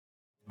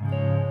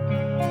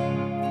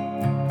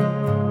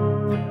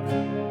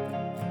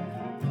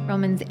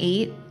Romans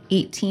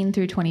 8:18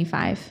 through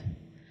 25.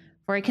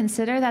 For I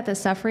consider that the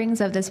sufferings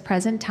of this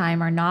present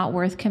time are not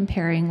worth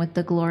comparing with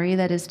the glory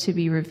that is to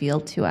be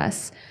revealed to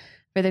us.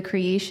 For the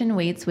creation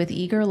waits with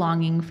eager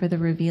longing for the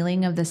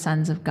revealing of the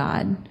sons of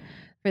God.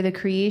 For the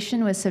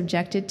creation was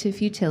subjected to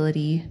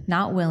futility,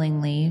 not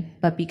willingly,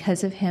 but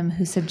because of him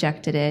who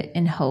subjected it,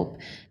 in hope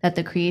that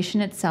the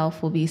creation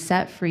itself will be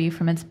set free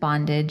from its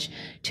bondage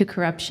to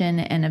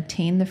corruption and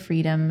obtain the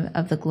freedom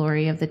of the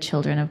glory of the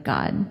children of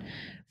God.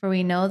 For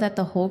we know that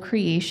the whole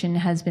creation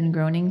has been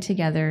groaning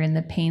together in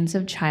the pains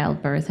of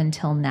childbirth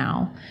until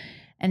now.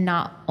 And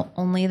not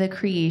only the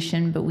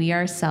creation, but we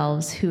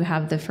ourselves who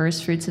have the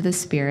first fruits of the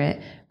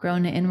Spirit,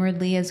 groan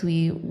inwardly as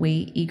we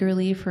wait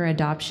eagerly for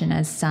adoption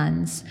as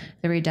sons,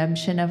 the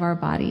redemption of our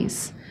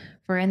bodies.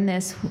 For in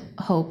this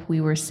hope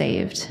we were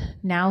saved.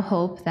 Now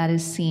hope that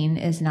is seen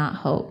is not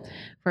hope.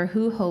 For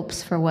who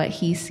hopes for what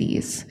he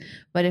sees?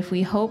 But if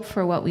we hope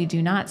for what we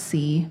do not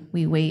see,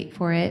 we wait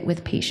for it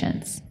with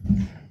patience.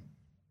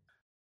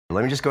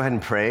 Let me just go ahead and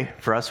pray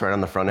for us right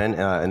on the front end,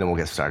 and then we'll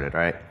get started,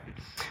 all right?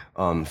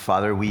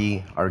 Father,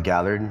 we are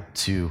gathered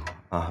to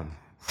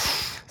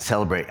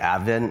celebrate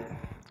Advent,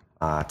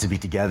 to be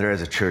together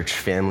as a church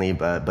family,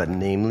 but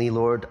namely,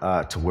 Lord,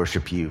 to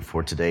worship you,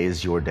 for today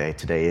is your day.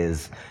 Today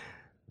is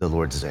the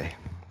Lord's day.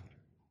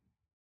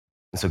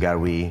 And so, God,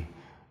 we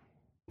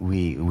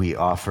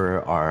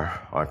offer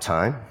our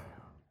time,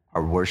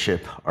 our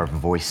worship, our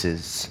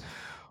voices,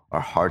 our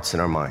hearts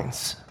and our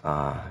minds,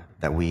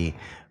 that we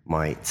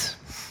might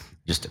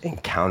just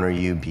encounter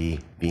you,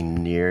 be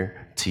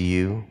near to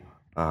you,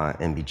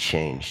 and be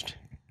changed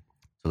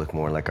to look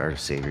more like our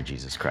Savior,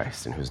 Jesus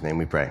Christ, in whose name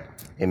we pray.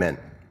 Amen.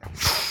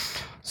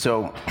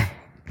 So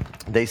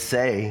they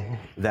say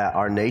that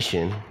our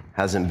nation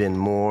hasn't been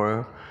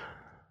more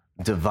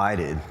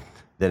divided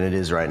than it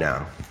is right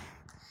now,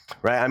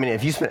 right? I mean,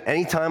 if you spend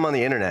any time on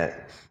the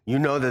internet, you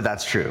know that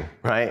that's true,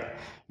 right?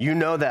 You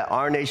know that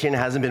our nation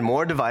hasn't been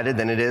more divided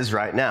than it is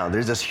right now.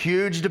 There's this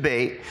huge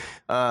debate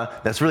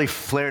that's really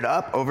flared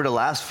up over the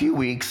last few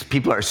weeks.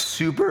 People are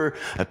super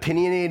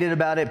opinionated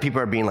about it. People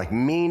are being like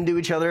mean to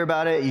each other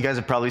about it. You guys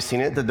have probably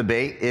seen it. The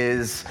debate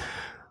is,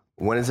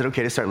 when is it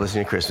okay to start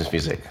listening to Christmas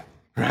music,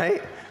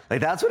 right? Like,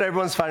 that's what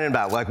everyone's fighting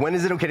about. Like, when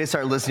is it okay to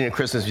start listening to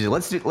Christmas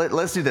music?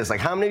 Let's do this. Like,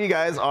 how many of you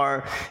guys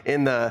are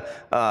in the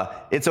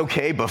it's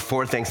okay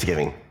before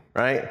Thanksgiving,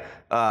 right?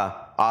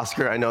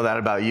 Oscar, I know that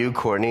about you.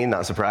 Courtney,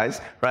 not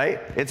surprised, right?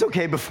 It's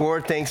okay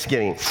before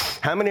Thanksgiving.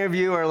 How many of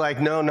you are like,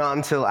 no, not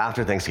until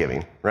after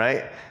Thanksgiving,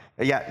 right?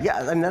 Yeah,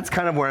 I mean, that's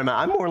kind of where I'm at.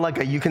 I'm more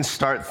like you can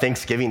start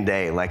Thanksgiving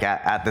Day, like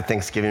at the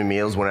Thanksgiving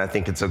meals when I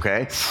think it's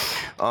okay.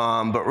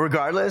 But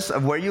regardless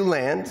of where you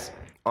land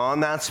on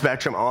that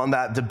spectrum, on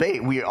that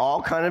debate, we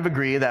all kind of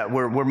agree that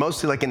we're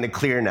mostly like in the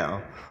clear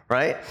now,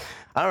 right?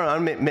 I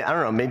don't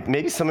know.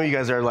 Maybe some of you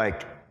guys are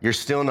like, you're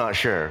still not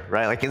sure,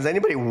 right? Like, is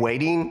anybody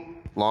waiting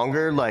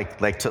longer, like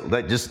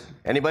just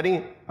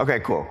anybody? Okay,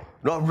 cool.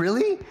 No,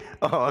 really?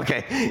 Oh,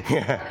 okay.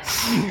 Yeah.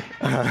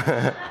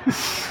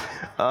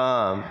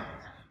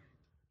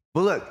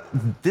 Well, look,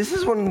 this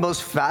is one of the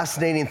most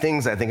fascinating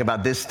things I think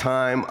about this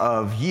time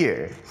of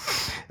year,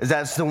 is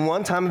that it's the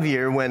one time of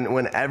year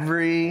when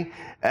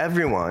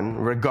everyone,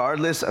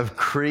 regardless of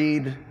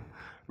creed,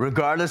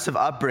 regardless of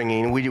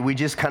upbringing, we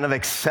just kind of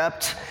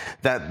accept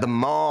that the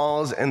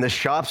malls and the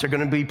shops are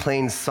going to be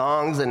playing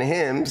songs and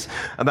hymns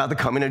about the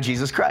coming of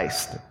Jesus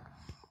Christ.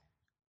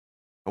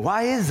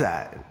 Why is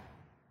that?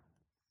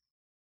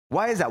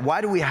 Why is that?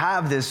 Why do we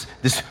have this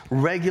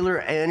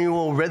regular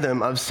annual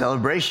rhythm of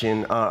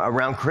celebration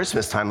around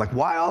Christmas time? Like,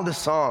 why all the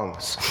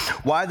songs?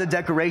 Why the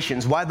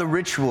decorations? Why the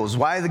rituals?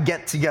 Why the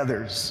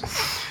get-togethers?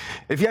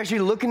 If you actually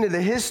look into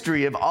the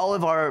history of all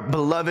of our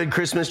beloved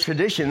Christmas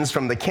traditions,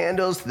 from the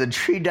candles to the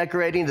tree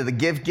decorating to the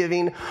gift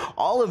giving,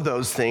 all of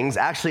those things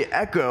actually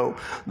echo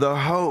the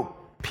hope,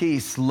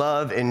 peace,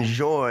 love, and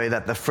joy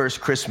that the first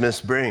Christmas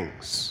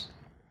brings.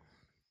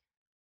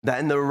 That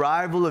in the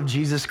arrival of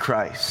Jesus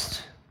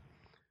Christ,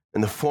 in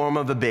the form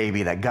of a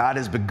baby, that God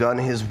has begun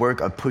his work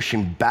of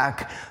pushing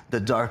back the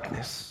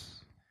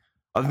darkness,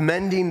 of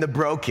mending the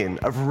broken,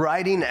 of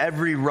righting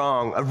every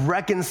wrong, of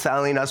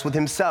reconciling us with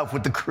himself,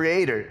 with the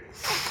Creator,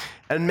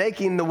 and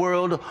making the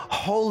world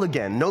whole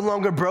again, no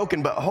longer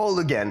broken, but whole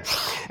again.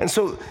 And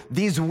so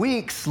these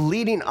weeks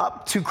leading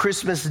up to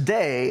Christmas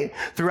Day,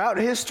 throughout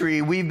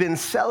history, we've been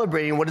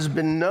celebrating what has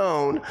been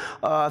known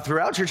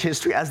throughout church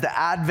history as the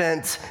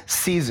Advent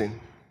season.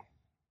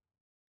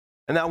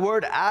 And that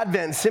word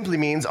Advent simply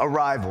means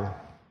arrival,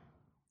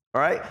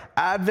 all right?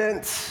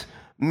 Advent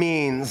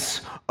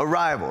means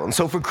arrival. And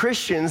so for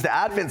Christians, the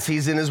Advent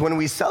season is when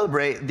we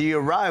celebrate the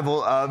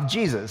arrival of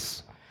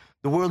Jesus,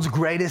 the world's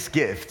greatest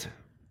gift.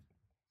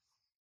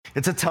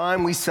 It's a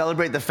time we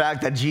celebrate the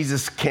fact that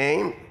Jesus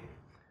came.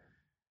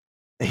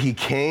 He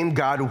came,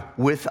 God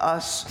with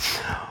us.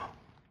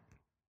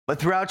 But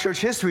throughout church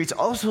history, it's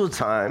also a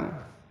time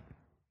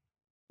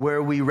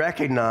where we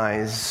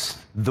recognize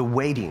the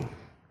waiting,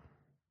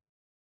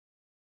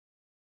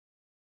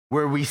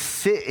 where we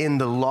sit in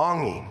the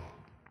longing,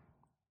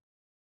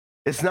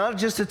 It's not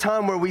just a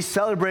time where we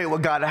celebrate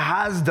what God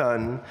has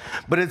done,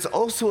 but it's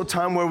also a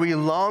time where we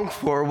long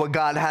for what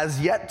God has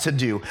yet to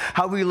do,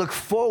 how we look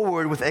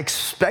forward with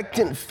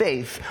expectant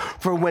faith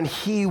for when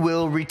he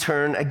will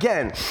return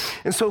again.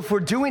 And so if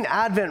we're doing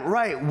Advent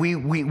right, we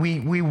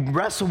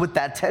wrestle with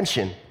that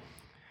tension.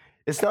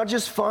 It's not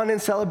just fun and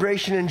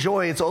celebration and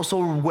joy, it's also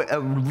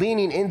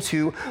leaning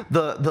into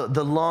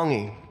the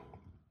longing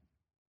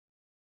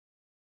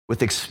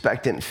with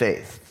expectant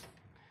faith.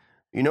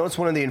 You know, it's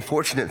one of the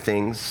unfortunate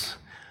things,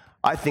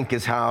 I think,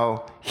 is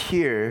how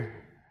here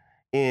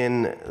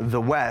in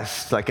the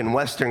West, like in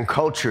Western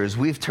cultures,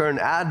 we've turned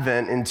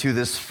Advent into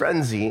this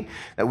frenzy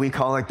that we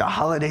call like the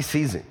holiday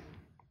season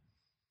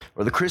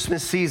or the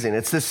Christmas season.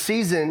 It's the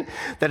season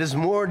that is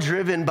more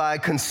driven by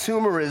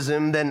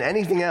consumerism than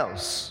anything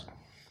else.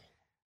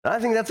 And I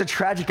think that's a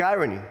tragic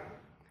irony.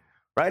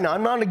 Right now,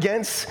 I'm not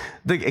against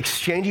the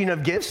exchanging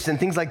of gifts and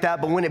things like that,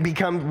 but when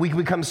we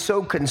become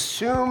so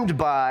consumed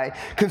by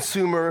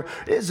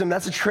consumerism,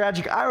 that's a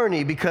tragic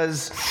irony,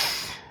 because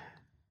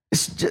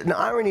it's an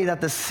irony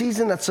that the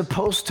season that's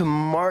supposed to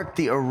mark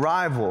the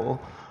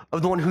arrival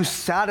of the one who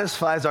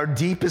satisfies our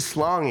deepest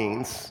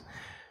longings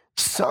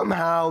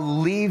somehow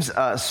leaves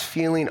us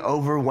feeling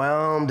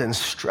overwhelmed and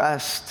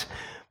stressed,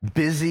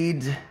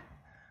 busied,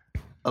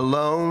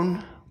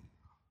 alone,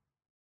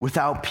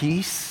 without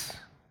peace.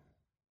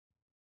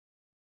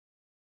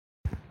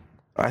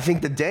 I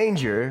think the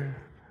danger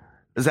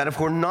is that if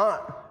we're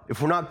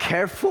not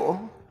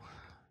careful,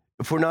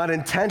 if we're not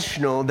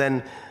intentional,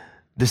 then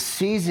the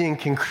season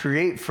can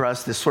create for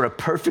us this sort of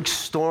perfect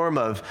storm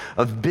of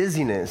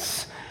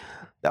busyness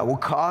that will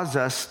cause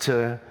us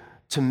to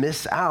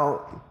miss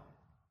out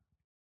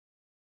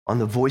on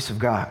the voice of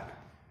God,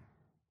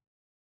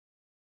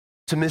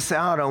 to miss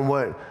out on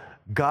what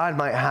God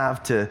might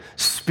have to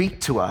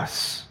speak to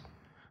us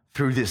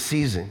through this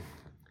season.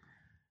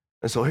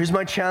 And so here's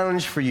my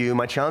challenge for you,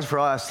 my challenge for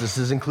us, this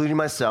is including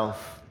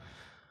myself.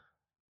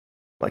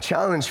 My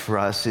challenge for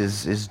us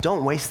is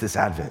don't waste this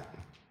Advent.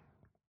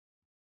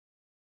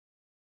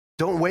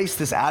 Don't waste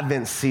this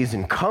Advent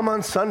season. Come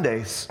on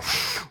Sundays,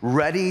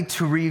 ready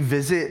to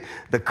revisit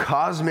the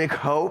cosmic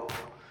hope,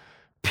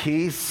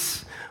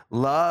 peace,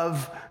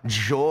 love,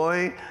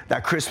 joy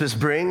that Christmas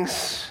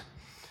brings.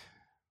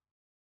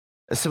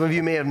 As some of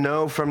you may have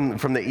known from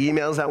the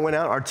emails that went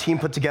out, our team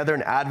put together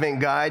an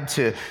Advent guide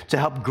to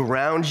help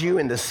ground you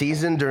in the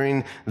season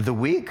during the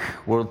week.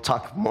 We'll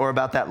talk more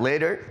about that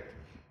later.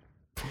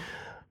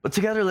 But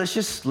together, let's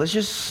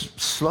just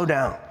slow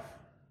down.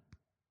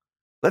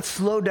 Let's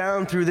slow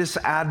down through this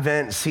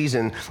Advent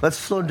season. Let's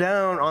slow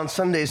down on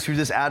Sundays through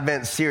this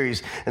Advent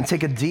series and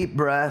take a deep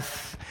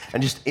breath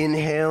and just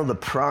inhale the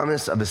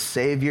promise of a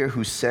Savior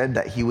who said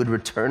that he would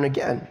return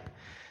again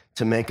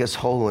to make us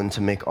whole and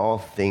to make all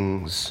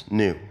things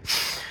new.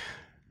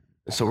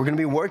 So we're going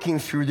to be working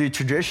through the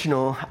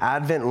traditional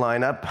Advent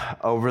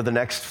lineup over the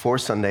next 4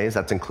 Sundays.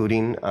 That's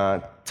including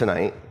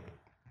tonight.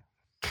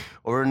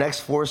 Over the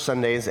next 4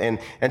 Sundays, and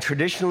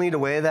traditionally the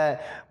way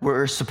that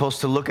we're supposed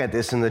to look at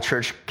this in the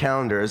church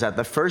calendar is that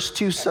the first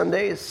 2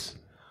 Sundays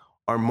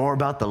are more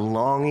about the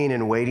longing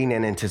and waiting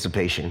and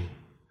anticipation.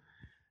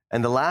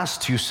 And the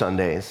last 2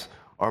 Sundays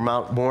are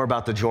more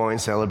about the joy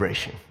and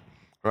celebration,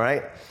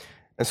 right?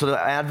 And so the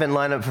Advent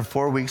lineup for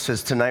 4 weeks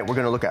is tonight we're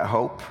going to look at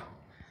hope.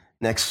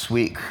 Next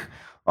week,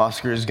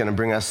 Oscar is going to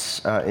bring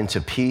us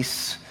into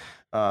peace.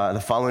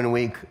 The following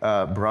week,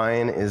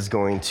 Brian is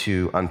going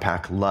to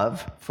unpack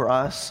love for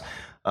us.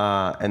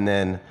 And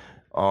then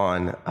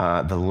on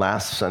the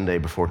last Sunday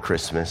before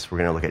Christmas, we're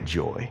going to look at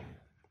joy.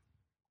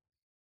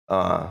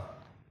 And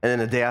then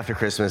the day after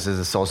Christmas is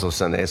a Social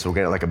Sunday, so we're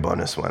going to like a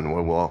bonus one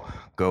where we'll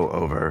go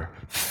over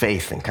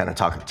faith and kind of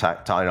talk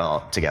it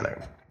all together.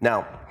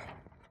 Now,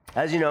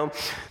 as you know,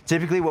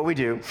 typically what we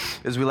do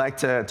is we like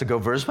to go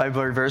verse by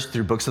verse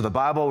through books of the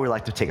Bible. We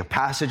like to take a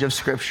passage of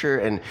Scripture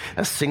and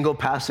a single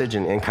passage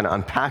and kind of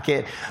unpack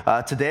it.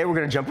 Today we're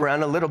going to jump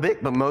around a little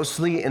bit, but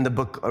mostly in the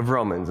book of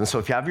Romans. And so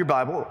if you have your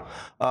Bible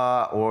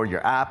or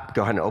your app,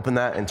 go ahead and open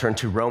that and turn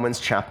to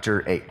Romans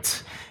chapter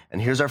 8. And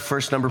here's our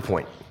first number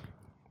point.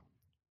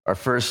 Our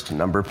first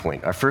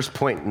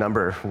point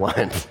number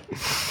 1.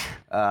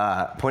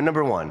 Point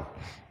number 1.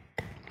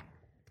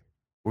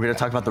 We're going to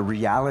talk about the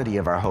reality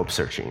of our hope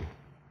searching.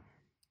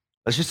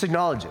 Let's just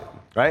acknowledge it,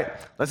 right?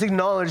 Let's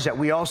acknowledge that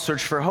we all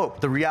search for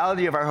hope, the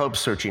reality of our hope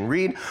searching.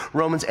 Read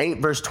Romans 8,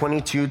 verse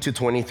 22 to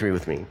 23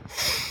 with me.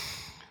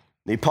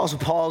 The Apostle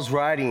Paul's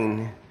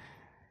writing,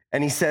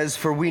 and he says,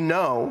 "For we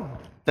know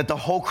that the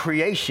whole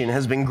creation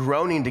has been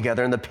groaning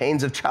together in the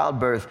pains of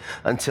childbirth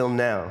until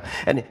now."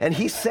 And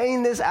he's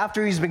saying this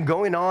after he's been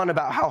going on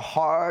about how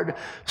hard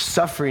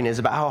suffering is,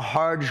 about how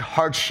hard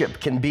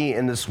hardship can be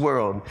in this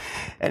world.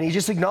 And he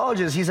just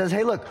acknowledges, he says,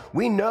 hey, look,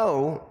 we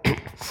know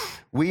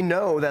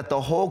that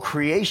the whole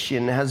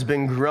creation has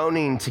been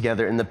groaning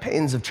together in the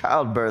pains of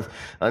childbirth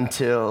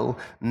until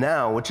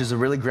now, which is a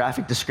really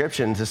graphic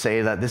description to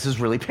say that this is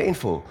really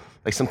painful.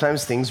 Like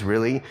sometimes things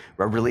really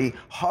are really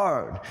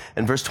hard.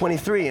 And verse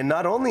 23, and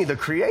not only the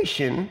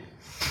creation,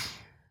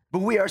 but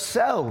we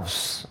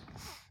ourselves,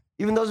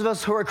 Even those of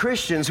us who are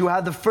Christians, who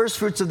have the first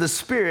fruits of the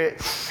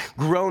Spirit,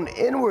 groan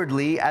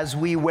inwardly as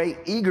we wait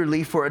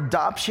eagerly for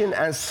adoption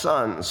as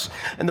sons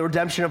and the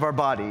redemption of our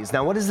bodies.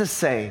 Now, what does this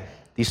say,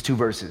 these two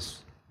verses?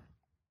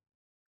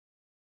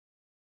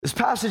 This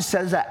passage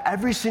says that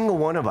every single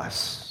one of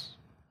us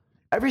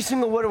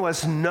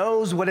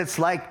knows what it's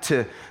like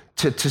to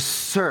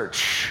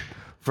search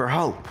for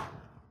hope.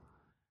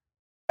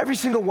 Every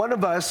single one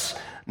of us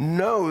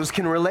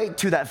can relate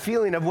to that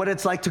feeling of what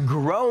it's like to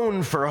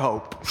groan for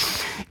hope.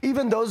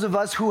 Even those of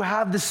us who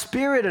have the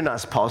Spirit in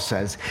us, Paul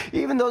says,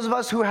 even those of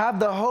us who have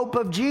the hope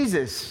of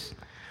Jesus,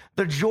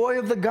 the joy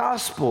of the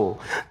gospel,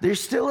 there's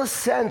still a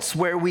sense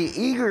where we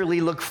eagerly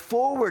look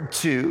forward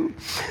to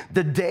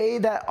the day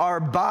that our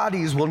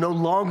bodies will no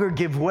longer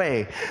give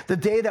way, the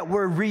day that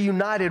we're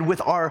reunited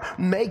with our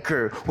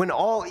Maker, when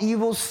all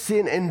evil,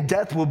 sin, and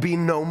death will be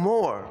no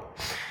more.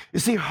 You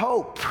see,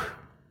 hope,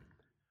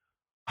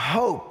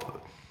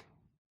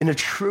 in the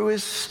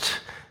truest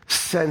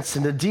sense,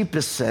 in the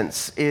deepest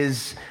sense,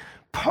 is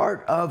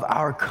part of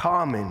our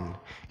common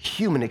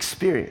human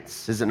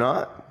experience, is it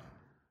not?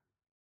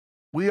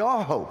 We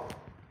all hope.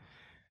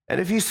 And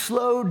if you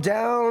slow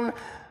down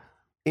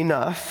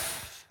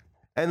enough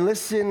and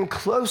listen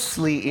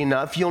closely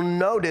enough, you'll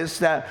notice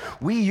that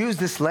we use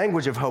this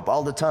language of hope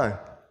all the time.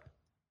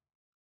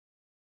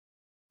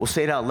 We'll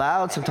say it out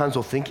loud. Sometimes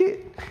we'll think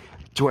it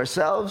to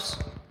ourselves,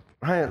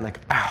 right? Like,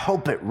 I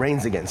hope it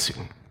rains again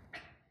soon.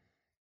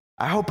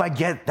 I hope I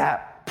get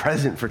that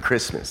present for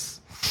Christmas.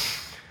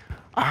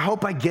 I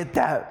hope I get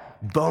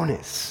that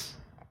bonus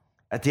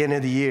at the end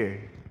of the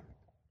year.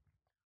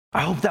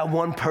 I hope that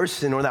one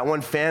person or that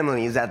one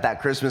family is at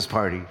that Christmas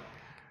party.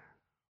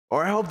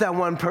 Or I hope that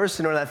one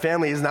person or that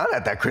family is not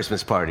at that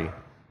Christmas party.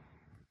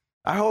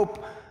 I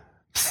hope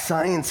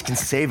science can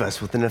save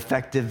us with an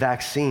effective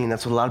vaccine.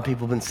 That's what a lot of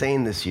people have been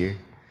saying this year.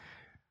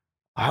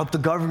 I hope the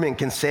government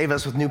can save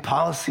us with new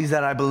policies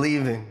that I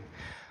believe in.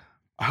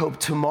 I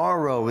hope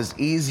tomorrow is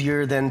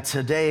easier than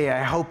today.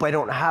 I hope I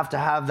don't have to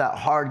have that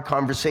hard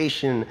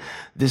conversation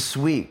this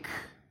week.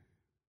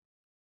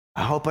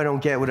 I hope I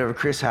don't get whatever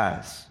Chris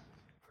has,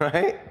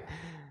 right?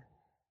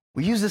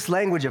 We use this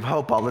language of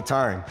hope all the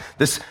time.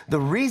 The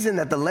reason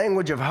that the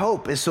language of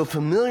hope is so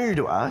familiar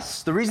to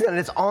us, the reason that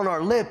it's on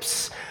our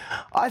lips,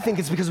 I think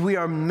it's because we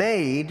are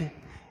made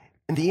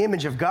in the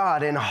image of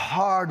God and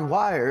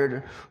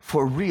hardwired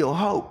for real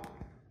hope.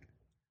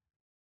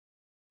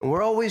 And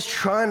we're always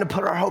trying to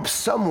put our hope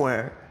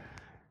somewhere.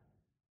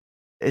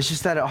 It's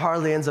just that it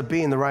hardly ends up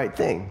being the right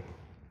thing.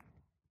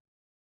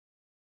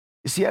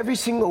 You see, every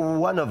single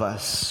one of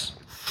us,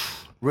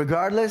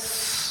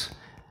 regardless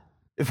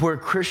if we're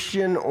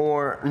Christian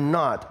or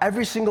not,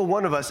 every single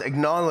one of us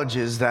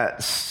acknowledges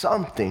that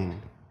something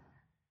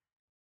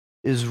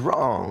is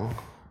wrong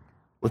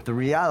with the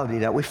reality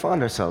that we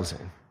find ourselves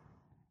in.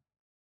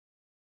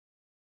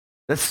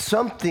 That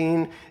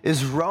something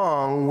is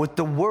wrong with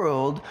the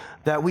world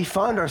that we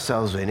find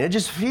ourselves in. It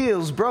just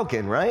feels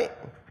broken, right?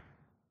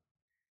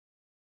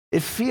 It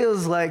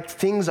feels like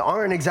things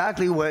aren't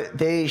exactly what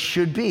they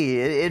should be.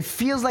 It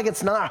feels like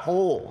it's not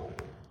whole.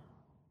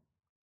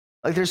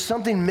 Like there's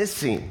something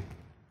missing.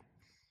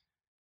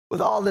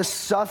 With all this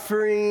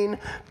suffering,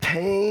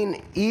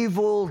 pain,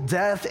 evil,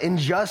 death,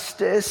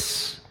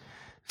 injustice,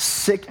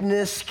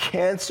 sickness,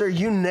 cancer,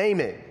 you name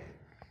it.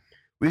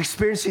 We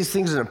experience these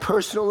things on a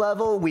personal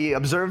level. We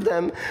observe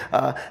them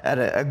at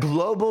a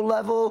global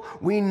level.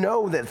 We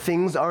know that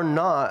things are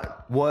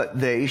not what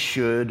they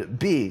should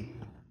be.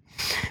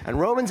 And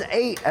Romans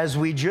 8, as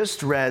we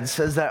just read,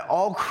 says that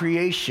all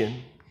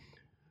creation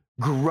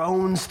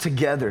groans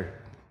together.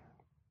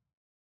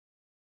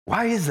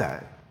 Why is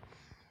that?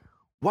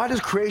 Why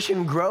does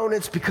creation groan?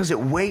 It's because it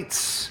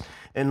waits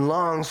and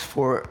longs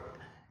for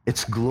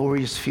its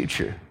glorious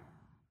future.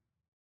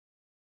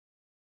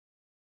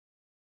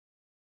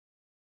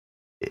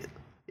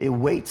 It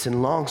waits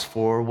and longs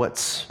for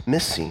what's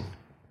missing,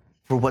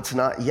 for what's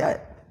not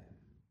yet.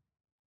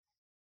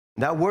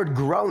 That word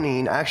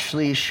groaning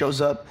actually shows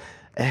up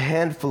a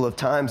handful of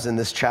times in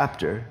this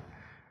chapter,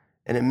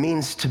 and it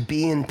means to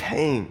be in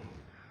pain,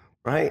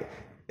 right?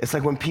 It's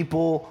like when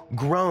people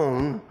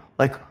groan,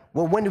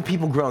 well, when do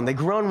people groan? They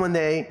groan when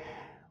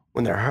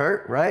they're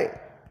hurt, right?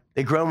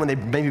 They groan when they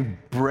maybe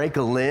break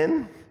a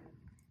limb,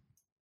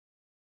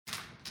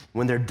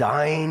 when they're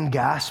dying,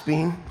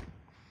 gasping,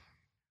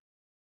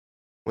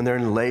 when they're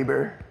in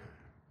labor,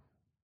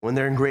 when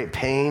they're in great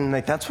pain.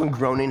 That's when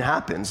groaning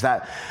happens.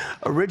 That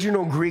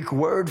original Greek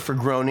word for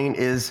groaning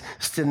is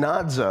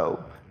stenazo.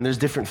 And there's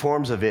different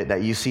forms of it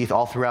that you see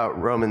all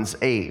throughout Romans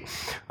 8.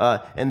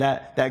 And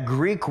that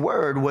Greek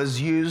word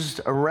was used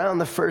around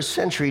the first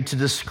century to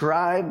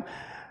describe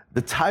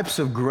the types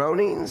of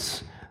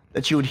groanings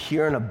that you would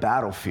hear in a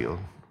battlefield.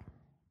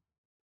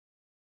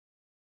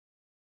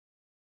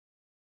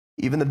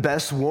 Even the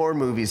best war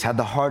movies had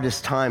the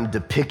hardest time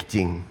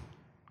depicting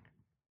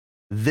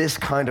this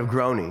kind of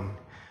groaning.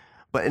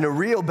 But in a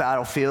real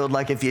battlefield,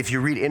 like if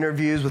you read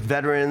interviews with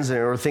veterans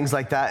or things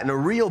like that, in a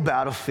real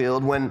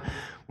battlefield, when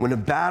a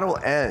battle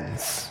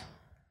ends,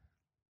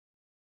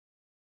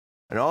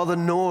 and all the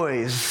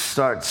noise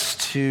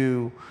starts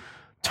to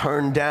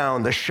turn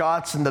down. The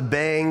shots and the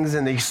bangs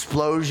and the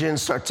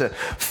explosions start to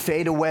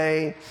fade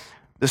away.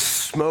 The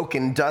smoke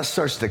and dust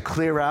starts to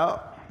clear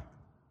out.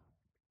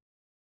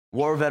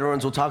 War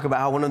veterans will talk about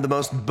how one of the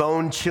most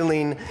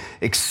bone-chilling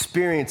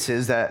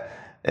experiences that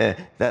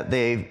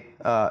they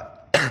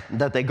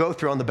go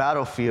through on the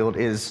battlefield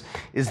is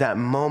that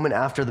moment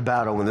after the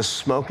battle when the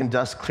smoke and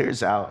dust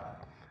clears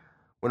out,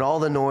 when all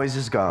the noise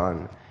is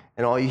gone,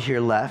 and all you hear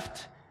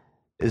left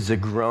is the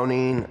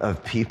groaning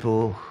of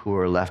people who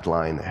are left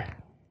lying there.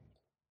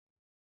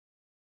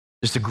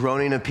 Just the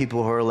groaning of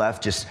people who are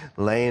left just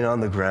laying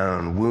on the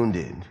ground,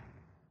 wounded,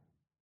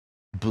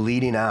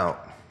 bleeding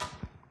out.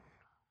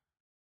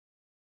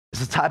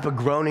 It's a type of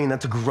groaning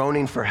that's a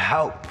groaning for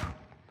help.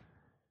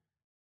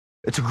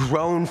 It's a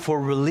groan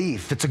for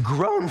relief. It's a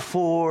groan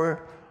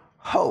for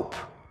hope.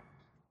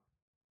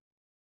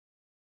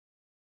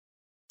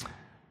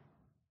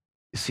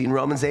 You see, in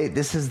Romans 8,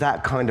 this is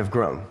that kind of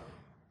groan.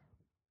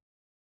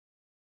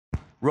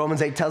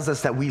 Romans 8 tells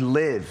us that we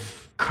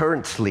live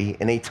currently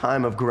in a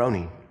time of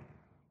groaning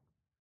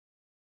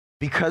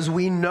because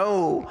we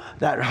know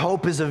that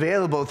hope is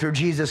available through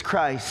Jesus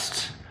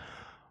Christ,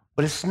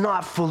 but it's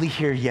not fully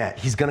here yet.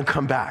 He's going to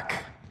come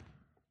back.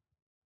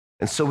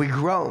 And so we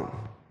groan.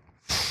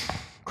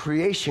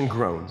 Creation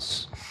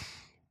groans.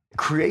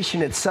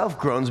 Creation itself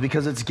groans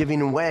because it's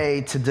giving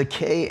way to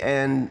decay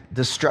and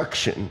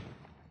destruction.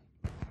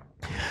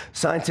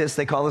 Scientists,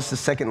 they call this the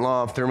second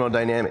law of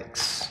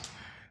thermodynamics.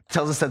 It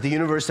tells us that the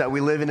universe that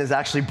we live in is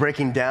actually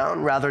breaking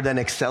down rather than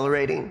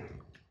accelerating,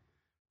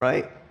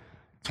 right?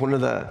 It's one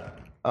of the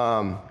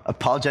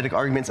apologetic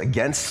arguments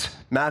against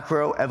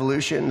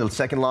macroevolution, the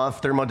second law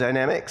of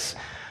thermodynamics.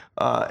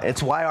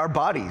 It's why our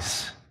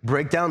bodies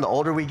break down the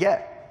older we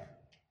get,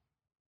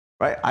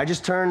 right? I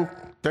just turned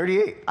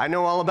 38. I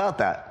know all about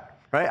that,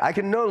 right? I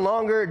can no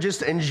longer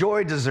just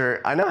enjoy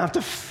dessert. I now have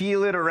to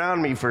feel it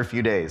around me for a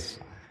few days,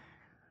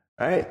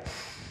 right?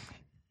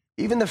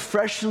 Even the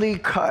freshly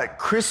cut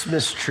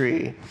Christmas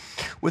tree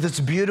with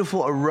its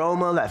beautiful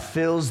aroma that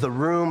fills the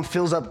room,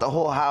 fills up the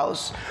whole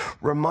house,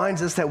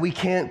 reminds us that we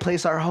can't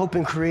place our hope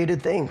in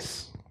created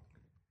things.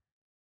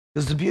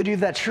 Because the beauty of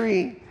that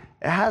tree,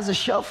 it has a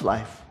shelf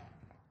life.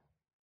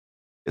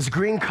 Its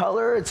green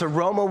color, its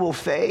aroma will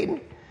fade.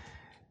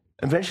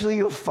 Eventually,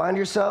 you'll find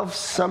yourself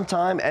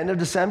sometime end of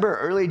December,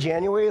 early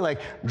January,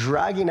 like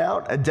dragging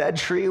out a dead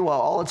tree while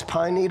all its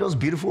pine needles,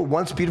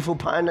 once beautiful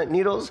pine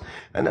needles,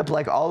 end up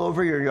like all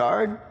over your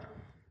yard.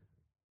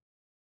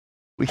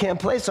 We can't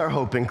place our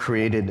hope in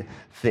created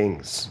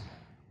things.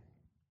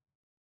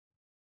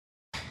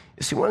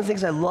 You see, one of the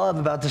things I love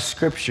about the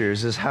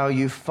scriptures is how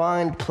you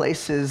find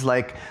places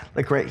like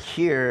right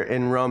here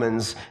in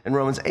Romans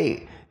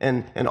 8,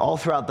 and all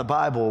throughout the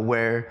Bible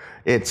where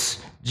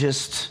it's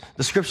just,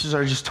 the scriptures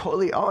are just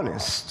totally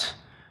honest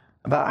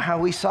about how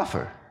we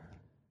suffer.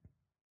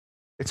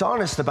 It's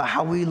honest about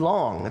how we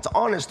long. It's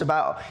honest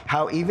about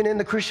how even in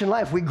the Christian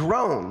life we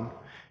groan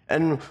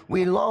and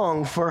we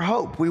long for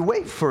hope. We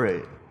wait for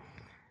it.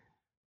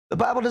 The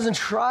Bible doesn't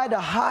try to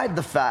hide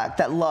the fact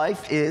that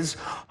life is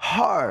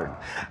hard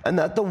and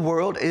that the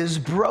world is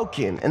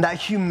broken and that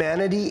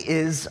humanity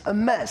is a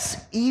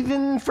mess,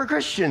 even for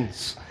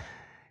Christians.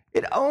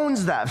 It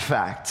owns that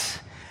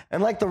fact.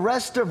 And like the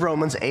rest of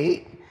Romans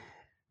 8,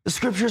 the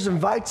scriptures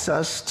invites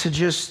us to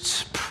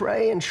just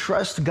pray and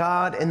trust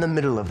God in the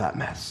middle of that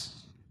mess.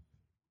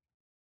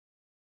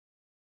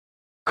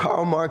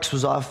 Karl Marx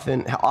was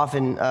often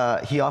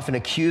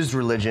accused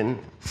religion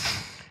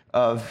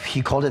of,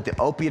 he called it the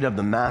opiate of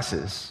the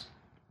masses.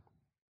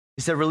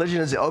 He said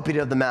religion is the opiate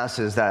of the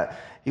masses, that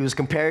he was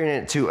comparing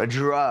it to a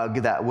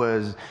drug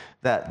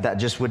that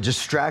just would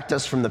distract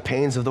us from the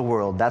pains of the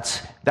world.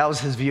 That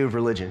was his view of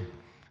religion.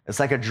 It's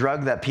like a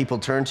drug that people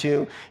turn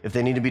to if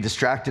they need to be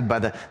distracted by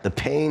the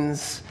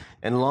pains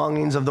and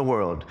longings of the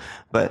world.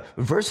 But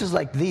verses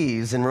like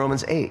these in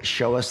Romans 8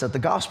 show us that the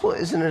gospel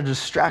isn't a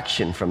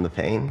distraction from the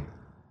pain.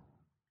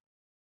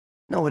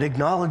 No, it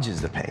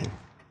acknowledges the pain.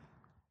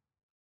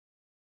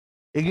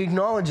 It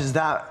acknowledges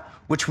that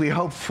which we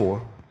hope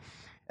for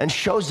and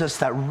shows us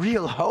that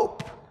real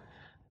hope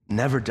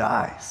never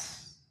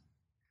dies.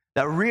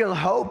 That real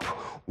hope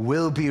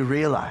will be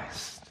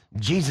realized.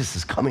 Jesus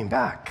is coming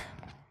back.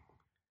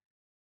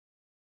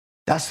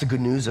 That's the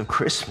good news of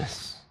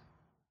Christmas.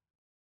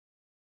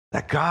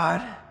 That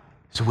God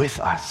is with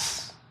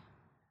us.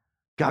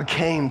 God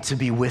came to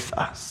be with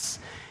us.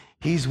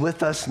 He's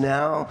with us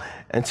now,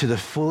 and to the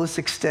fullest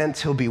extent,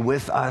 he'll be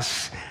with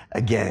us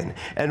again.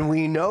 And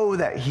we know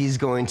that he's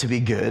going to be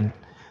good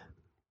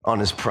on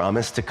his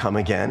promise to come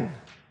again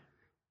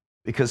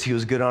because he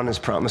was good on his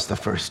promise the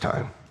first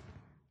time.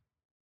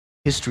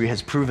 History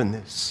has proven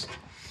this.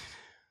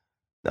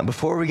 Now,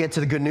 before we get to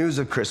the good news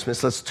of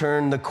Christmas, let's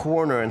turn the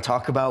corner and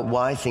talk about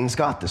why things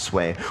got this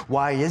way.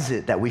 Why is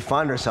it that we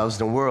find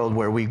ourselves in a world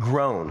where we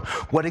groan?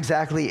 What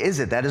exactly is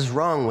it that is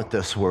wrong with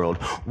this world?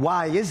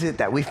 Why is it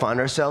that we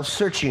find ourselves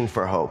searching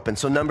for hope? And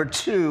so, number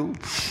 2,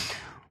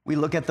 we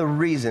look at the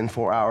reason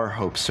for our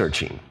hope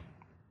searching.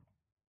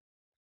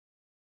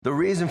 The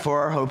reason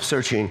for our hope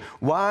searching.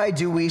 Why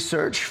do we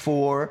search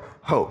for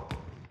hope?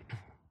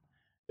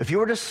 If you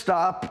were to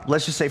stop,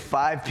 let's just say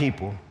 5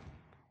 people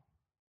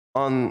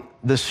on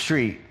the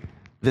street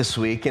this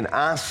week and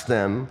ask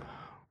them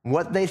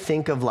what they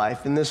think of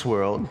life in this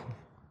world,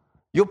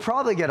 you'll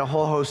probably get a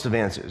whole host of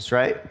answers,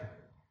 right?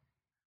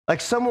 Like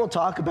some will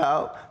talk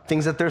about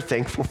things that they're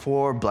thankful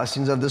for,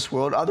 blessings of this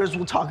world. Others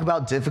will talk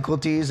about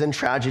difficulties and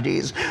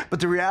tragedies. But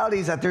the reality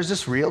is that there's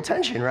this real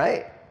tension,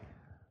 right?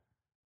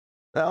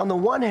 Now, on the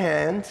one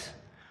hand,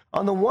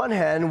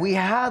 we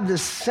have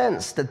this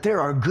sense that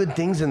there are good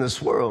things in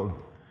this world.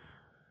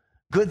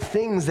 Good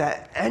things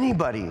that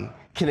anybody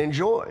can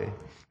enjoy,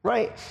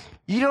 right?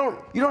 You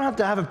don't have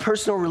to have a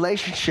personal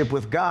relationship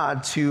with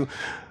God to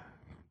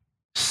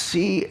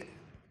see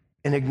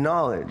and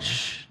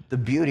acknowledge the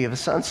beauty of a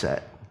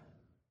sunset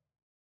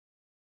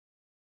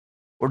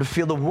or to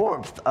feel the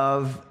warmth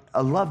of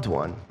a loved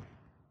one.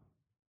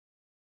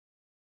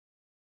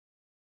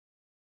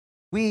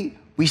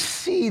 We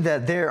see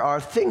that there are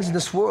things in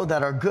this world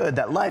that are good,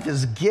 that life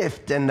is a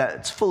gift, and that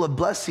it's full of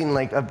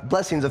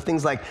blessings of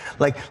things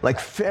like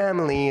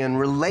family and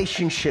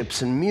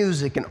relationships and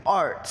music and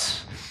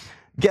art,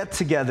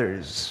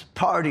 get-togethers,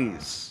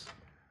 parties,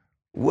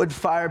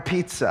 wood-fire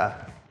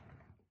pizza.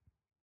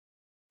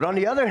 But on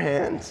the other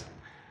hand,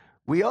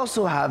 we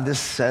also have this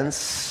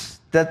sense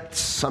that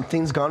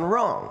something's gone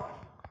wrong.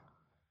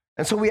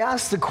 And so we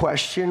ask the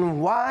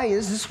question, why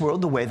is this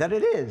world the way that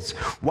it is?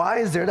 Why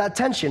is there that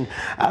tension?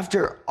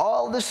 After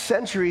all the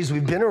centuries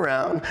we've been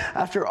around,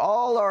 after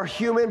all our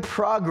human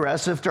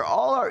progress, after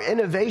all our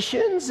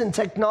innovations in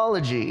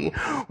technology,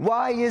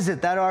 why is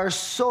it that our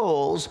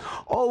souls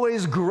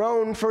always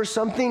groan for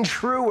something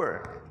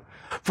truer,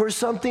 for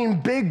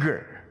something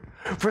bigger,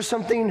 for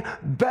something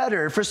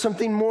better, for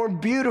something more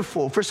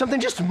beautiful, for something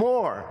just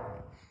more?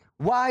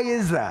 Why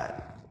is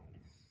that?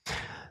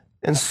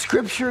 And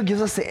Scripture gives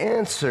us the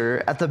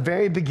answer at the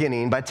very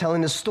beginning by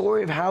telling the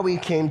story of how we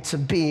came to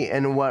be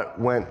and what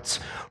went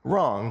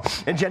wrong.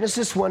 In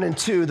Genesis 1 and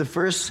 2, the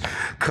first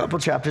couple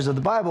chapters of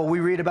the Bible,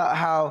 we read about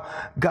how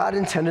God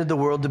intended the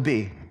world to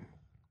be.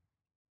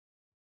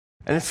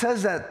 And it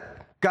says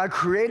that God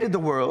created the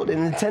world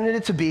and intended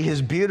it to be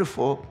his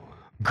beautiful,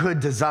 good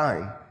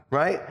design,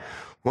 right?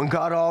 When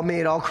God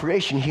made all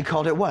creation, he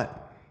called it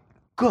what?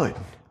 Good.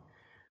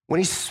 When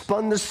he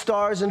spun the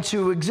stars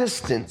into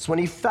existence, when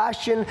he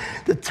fashioned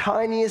the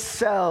tiniest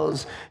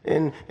cells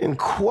and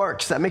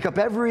quarks that make up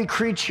every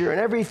creature and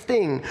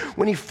everything,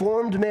 when he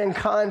formed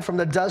mankind from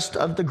the dust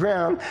of the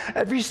ground,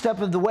 every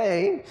step of the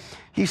way,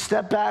 he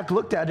stepped back,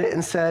 looked at it,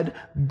 and said,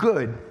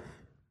 good.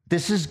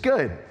 This is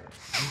good.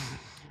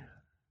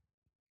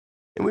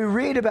 And we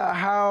read about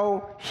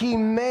how he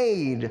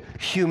made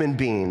human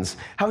beings,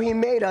 how he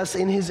made us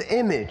in his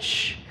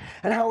image,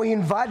 and how he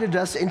invited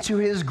us into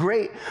his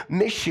great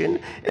mission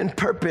and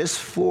purpose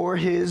for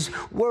his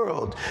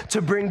world,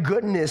 to bring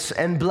goodness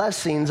and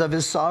blessings of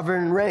his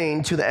sovereign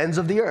reign to the ends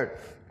of the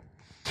earth.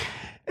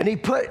 And he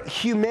put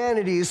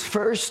humanity's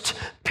first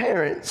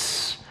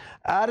parents,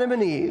 Adam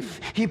and Eve,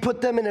 he put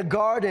them in a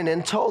garden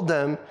and told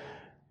them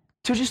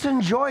to just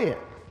enjoy it.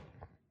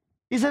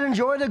 He said,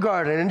 enjoy the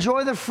garden,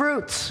 enjoy the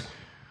fruits.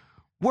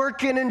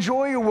 Work and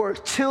enjoy your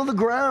work, till the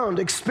ground,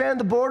 expand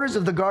the borders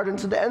of the garden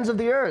to the ends of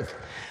the earth.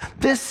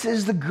 This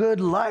is the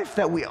good life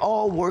that we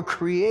all were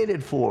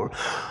created for.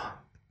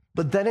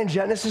 But then in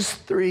Genesis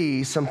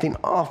 3, something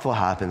awful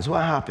happens.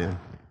 What happened?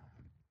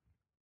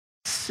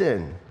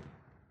 Sin.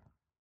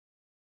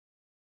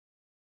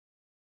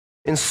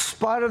 In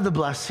spite of the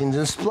blessings,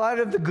 in spite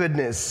of the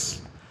goodness,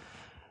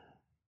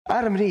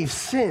 Adam and Eve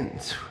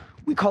sinned.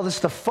 We call this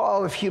the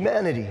fall of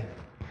humanity.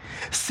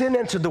 Sin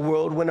entered the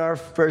world when our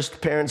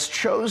first parents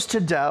chose to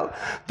doubt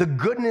the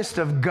goodness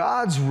of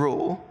God's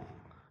rule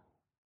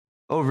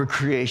over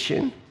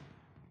creation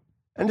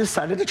and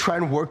decided to try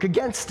and work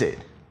against it.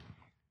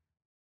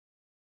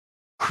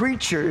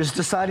 Creatures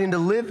deciding to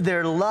live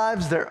their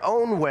lives their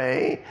own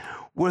way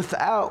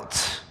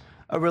without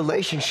a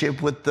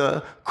relationship with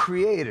the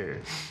Creator.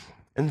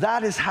 And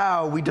that is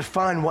how we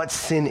define what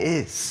sin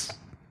is.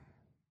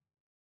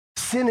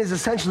 Sin is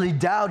essentially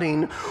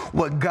doubting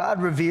what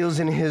God reveals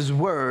in his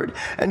word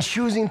and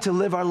choosing to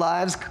live our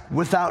lives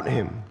without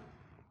him,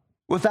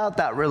 without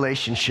that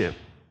relationship.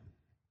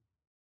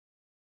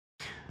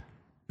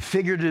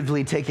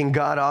 Figuratively taking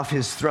God off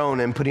his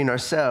throne and putting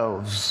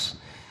ourselves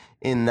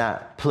in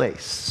that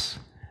place.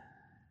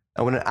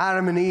 And when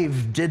Adam and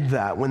Eve did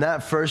that, when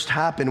that first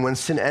happened, when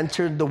sin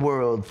entered the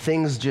world,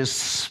 things just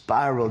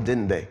spiraled,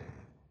 didn't they?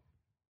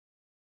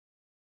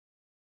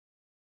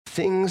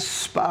 Things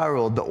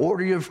spiraled. The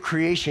order of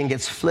creation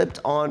gets flipped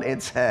on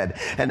its head.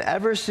 And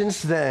ever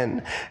since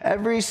then,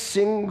 every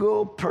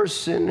single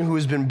person who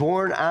has been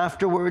born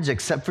afterwards,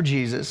 except for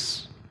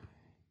Jesus,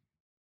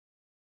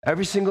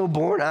 every single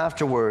born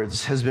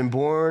afterwards has been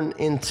born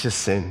into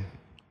sin,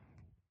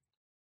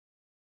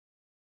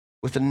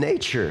 with the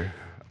nature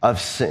of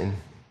sin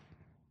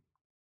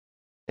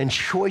and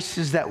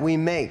choices that we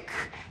make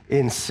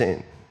in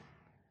sin.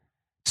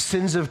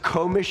 Sins of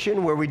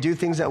commission, where we do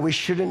things that we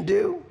shouldn't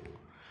do.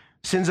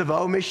 Sins of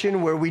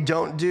omission, where we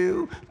don't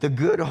do the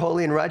good,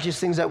 holy, and righteous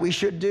things that we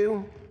should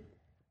do.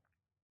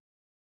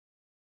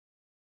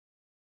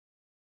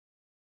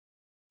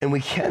 And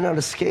we cannot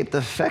escape the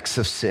effects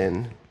of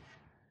sin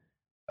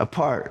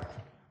apart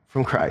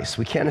from Christ.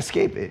 We can't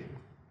escape it.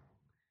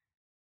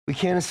 We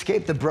can't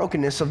escape the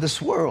brokenness of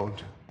this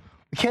world.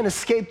 We can't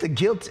escape the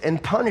guilt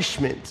and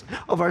punishment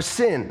of our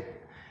sin.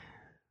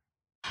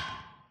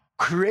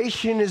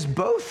 Creation is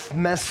both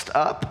messed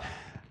up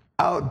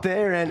out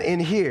there and in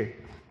here.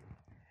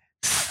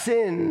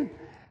 Sin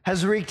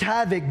has wreaked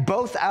havoc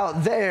both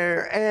out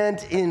there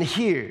and in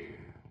here.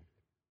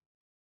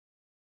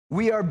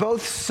 We are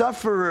both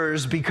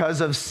sufferers because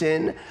of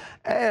sin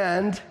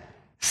and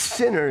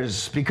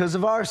sinners because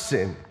of our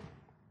sin.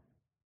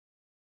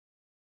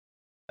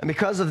 And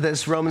because of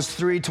this, Romans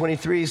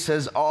 3:23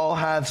 says, all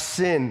have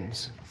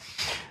sinned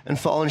and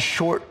fallen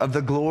short of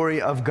the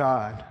glory of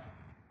God.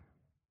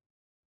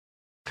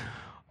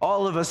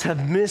 All of us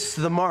have missed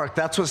the mark.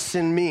 That's what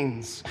sin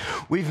means.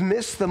 We've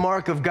missed the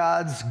mark of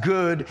God's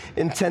good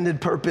intended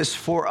purpose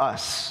for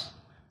us.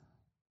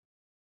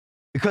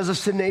 Because of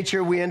sin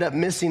nature, we end up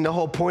missing the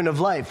whole point of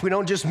life. We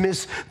don't just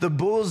miss the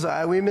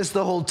bullseye, we miss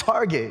the whole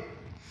target.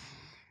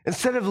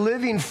 Instead of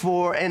living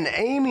for and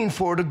aiming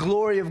for the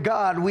glory of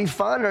God, we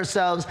find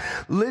ourselves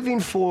living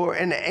for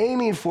and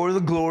aiming for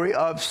the glory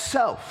of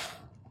self.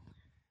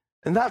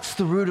 And that's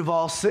the root of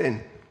all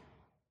sin.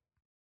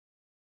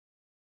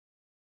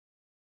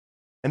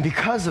 And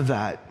because of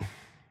that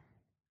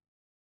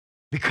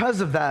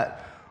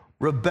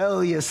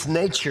rebellious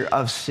nature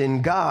of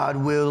sin, God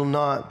will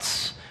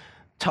not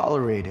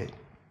tolerate it.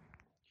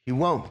 He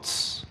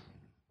won't.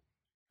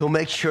 He'll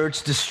make sure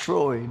it's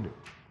destroyed.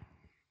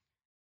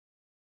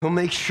 He'll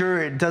make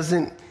sure it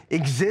doesn't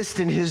exist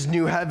in his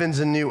new heavens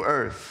and new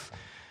earth.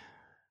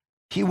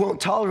 He won't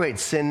tolerate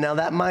sin. Now,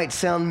 that might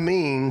sound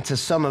mean to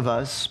some of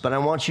us, but I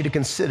want you to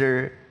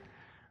consider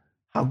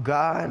how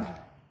God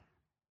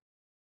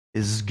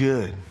is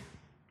good.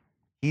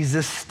 He's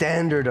the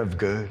standard of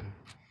good.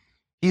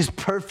 He's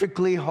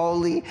perfectly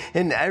holy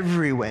in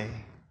every way.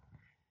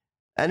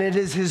 And it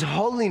is his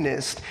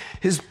holiness,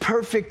 his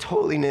perfect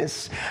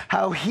holiness,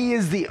 how he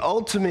is the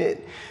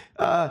ultimate,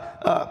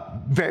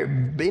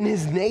 in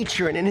his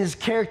nature and in his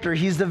character,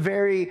 he's the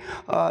very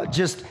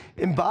just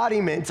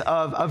embodiment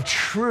of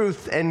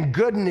truth and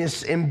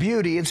goodness and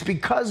beauty. It's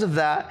because of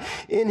that,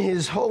 in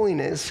his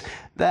holiness,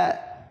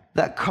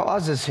 that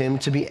causes him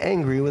to be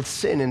angry with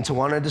sin and to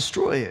want to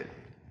destroy it.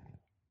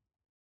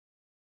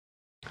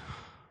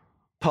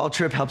 Paul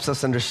Tripp helps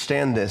us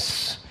understand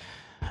this,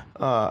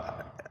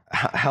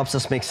 helps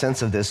us make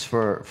sense of this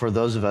for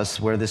those of us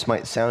where this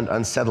might sound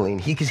unsettling.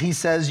 He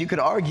says you could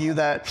argue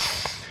that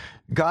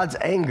God's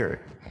anger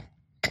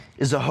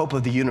is the hope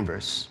of the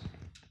universe.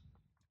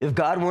 If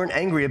God weren't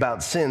angry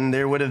about sin,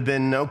 there would have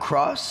been no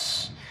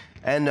cross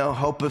and no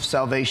hope of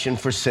salvation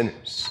for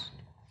sinners.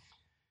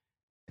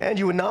 And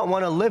you would not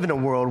want to live in a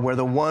world where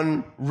the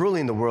one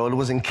ruling the world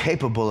was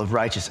incapable of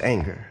righteous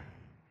anger.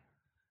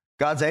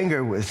 God's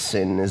anger with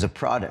sin is a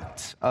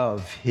product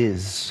of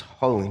his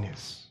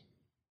holiness.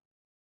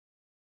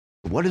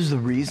 What is the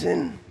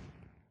reason?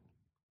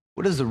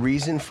 What is the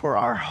reason for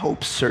our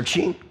hope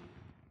searching?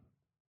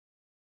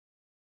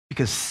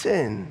 Because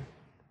sin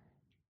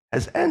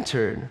has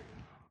entered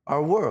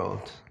our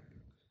world.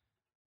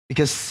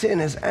 Because sin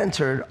has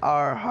entered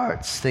our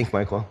hearts. Think,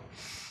 Michael.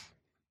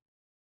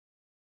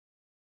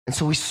 And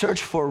so we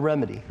search for a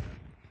remedy.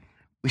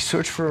 We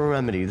search for a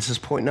remedy. This is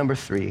point number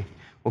 3.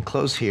 We'll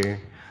close here.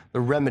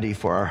 The remedy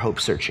for our hope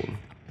searching.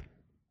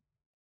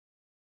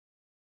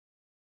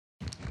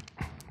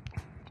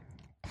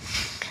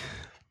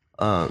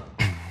 Oh,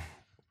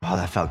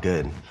 that felt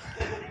good.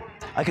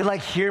 I could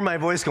hear my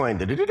voice going.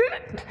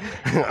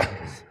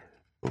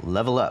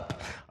 Level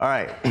up. All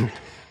right.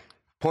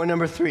 Point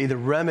number 3, the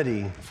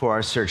remedy for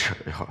our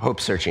hope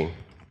searching.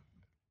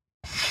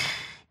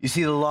 You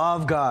see, the law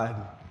of God,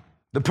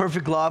 the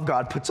perfect law of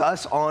God, puts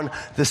us on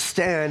the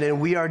stand, and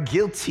we are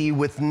guilty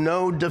with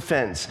no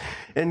defense.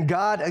 And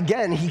God,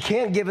 again, he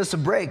can't give us a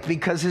break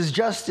because his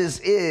justice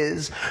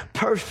is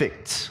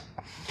perfect.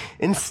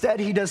 Instead,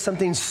 he does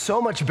something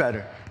so much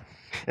better.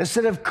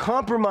 Instead of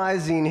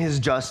compromising his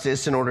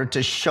justice in order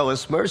to show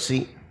us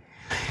mercy,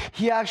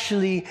 he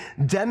actually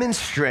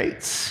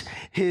demonstrates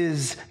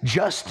his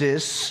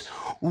justice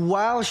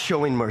while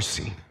showing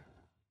mercy.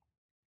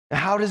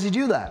 How does he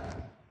do that?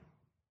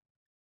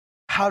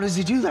 How does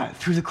he do that?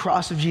 Through the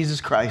cross of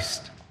Jesus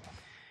Christ.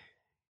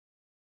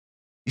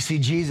 You see,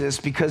 Jesus,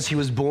 because he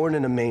was born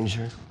in a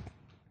manger,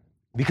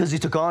 because he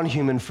took on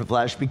human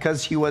flesh,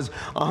 because he was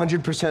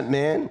 100%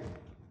 man,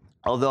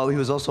 although he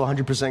was also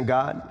 100%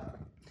 God,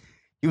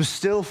 he was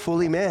still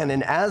fully man.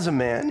 And as a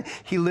man,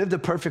 he lived a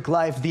perfect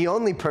life, the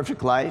only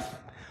perfect life,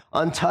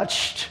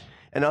 untouched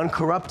and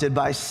uncorrupted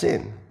by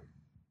sin,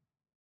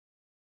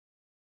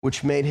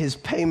 which made his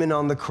payment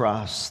on the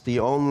cross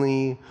the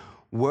only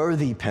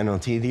worthy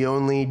penalty, the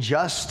only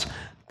just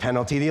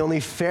penalty, the only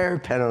fair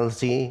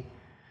penalty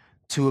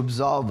to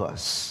absolve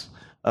us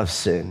of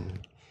sin.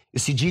 You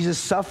see, Jesus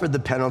suffered the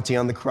penalty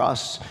on the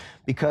cross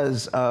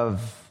because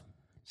of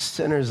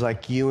sinners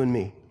like you and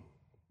me.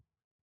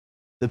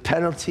 The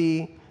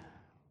penalty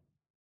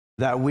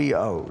that we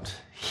owed,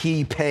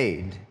 he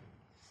paid.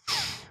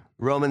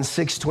 Romans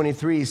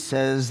 6:23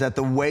 says that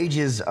the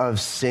wages of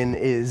sin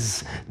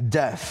is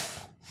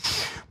death,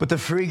 but the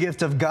free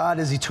gift of God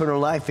is eternal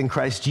life in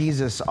Christ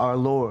Jesus our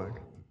Lord.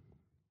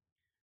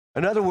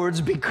 In other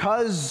words,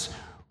 because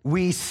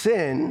we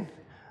sin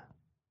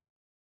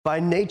by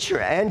nature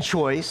and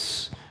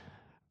choice,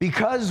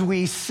 because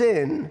we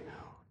sin,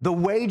 the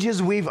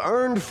wages we've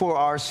earned for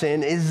our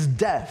sin is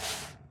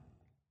death.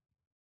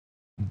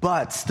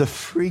 But the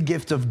free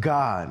gift of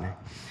God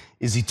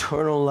is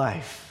eternal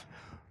life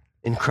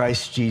in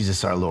Christ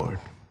Jesus our Lord.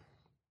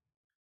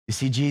 You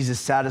see, Jesus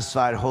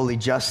satisfied holy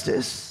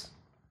justice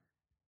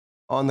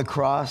on the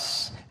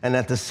cross, and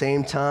at the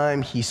same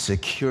time, he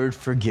secured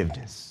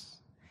forgiveness.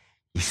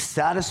 He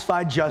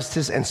satisfied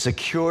justice and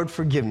secured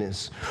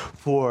forgiveness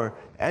for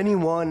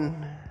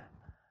anyone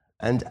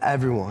and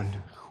everyone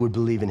who would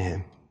believe in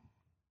him.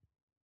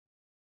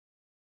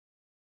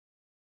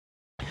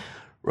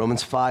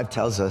 Romans 5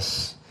 tells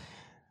us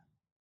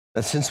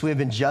that since we have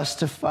been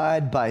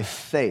justified by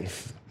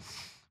faith,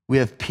 we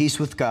have peace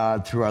with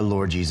God through our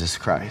Lord Jesus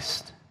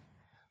Christ.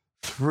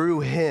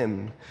 Through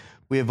him,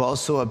 we have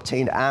also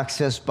obtained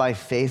access by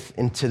faith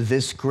into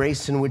this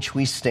grace in which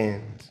we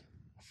stand.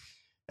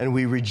 And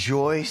we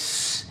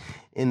rejoice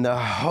in the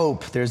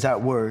hope, there's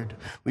that word,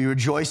 we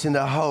rejoice in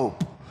the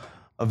hope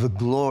of the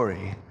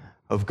glory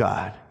of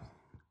God.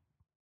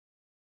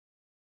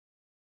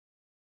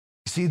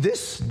 See,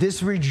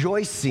 this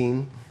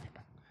rejoicing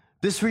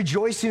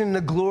in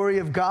the glory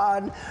of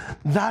God,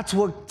 that's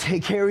what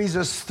carries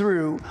us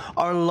through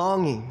our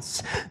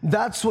longings.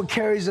 That's what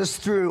carries us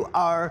through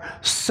our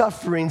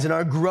sufferings and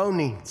our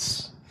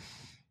groanings.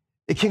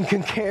 It can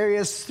carry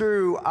us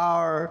through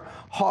our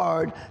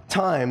hard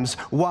times.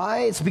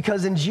 Why? It's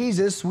because in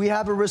Jesus, we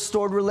have a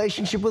restored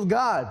relationship with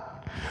God.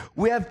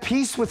 We have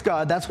peace with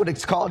God. That's what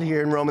it's called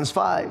here in Romans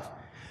 5.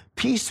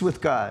 Peace with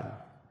God.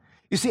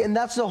 You see, and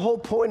that's the whole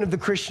point of the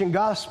Christian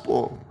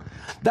gospel.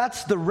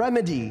 That's the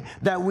remedy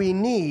that we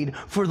need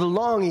for the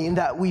longing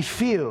that we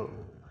feel.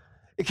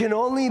 It can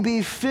only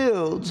be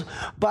filled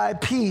by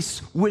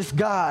peace with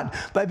God,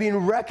 by being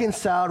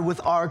reconciled with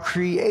our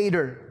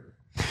Creator.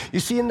 You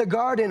see, in the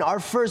garden, our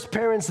first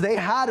parents, they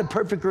had a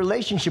perfect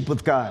relationship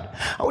with God.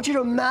 I want you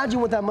to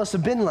imagine what that must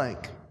have been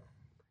like.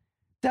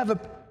 To have a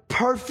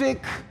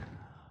perfect,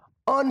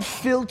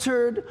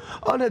 unfiltered,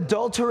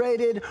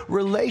 unadulterated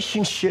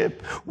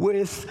relationship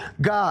with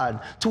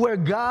God, to where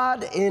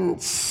God, in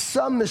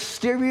some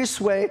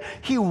mysterious way,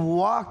 he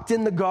walked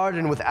in the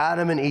garden with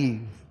Adam and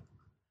Eve.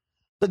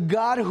 The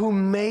God who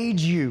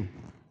made you.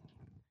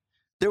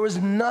 There was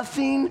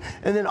nothing,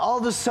 and then all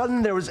of a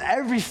sudden there was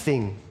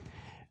everything,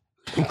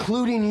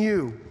 including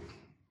you.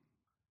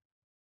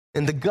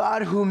 And the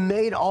God who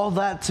made all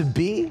that to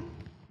be,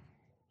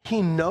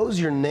 he knows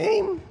your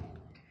name.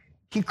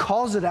 He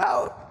calls it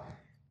out.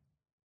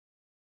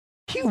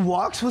 He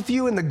walks with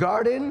you in the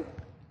garden.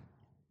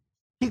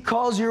 He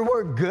calls your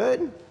work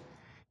good.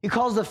 He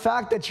calls the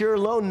fact that you're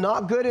alone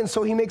not good, and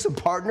so he makes a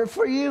partner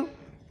for you.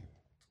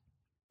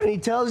 And he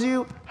tells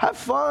you, have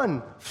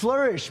fun,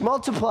 flourish,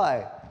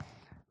 multiply,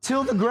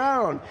 till the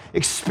ground,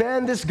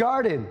 expand this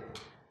garden,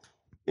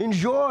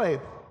 enjoy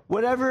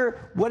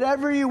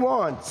whatever you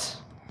want,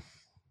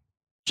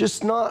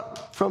 just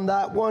not from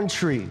that one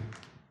tree.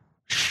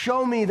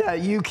 Show me that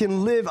you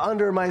can live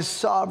under my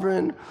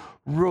sovereign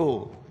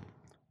rule.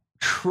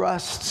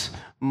 Trust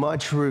my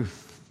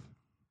truth,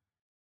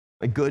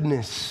 my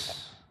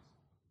goodness,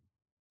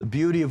 the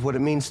beauty of what it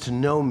means to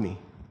know me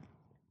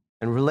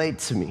and relate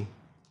to me.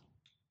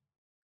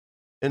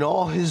 In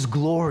all his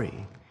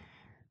glory,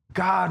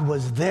 God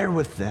was there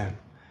with them.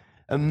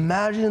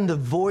 Imagine the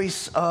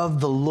voice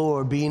of the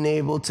Lord being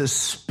able to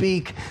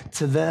speak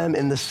to them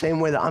in the same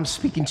way that I'm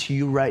speaking to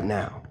you right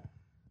now.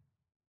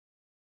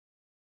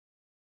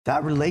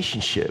 That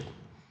relationship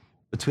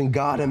between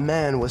God and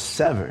man was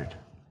severed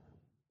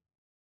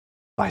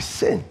by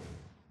sin.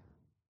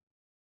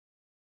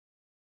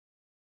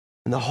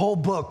 And the whole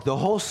book, the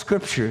whole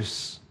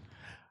scriptures,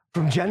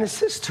 from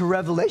Genesis to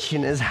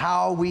Revelation, is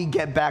how we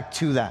get back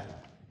to that.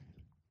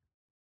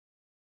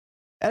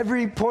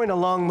 Every point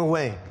along the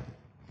way.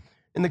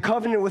 In the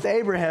covenant with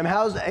Abraham,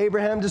 how's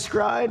Abraham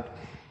described?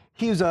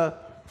 He was a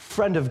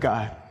friend of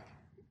God.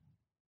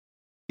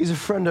 He's a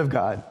friend of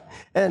God.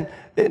 And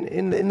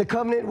in the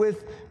covenant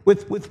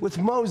with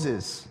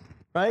Moses,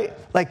 right?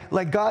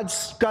 Like God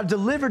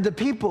delivered the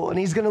people, and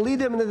he's going to lead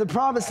them into the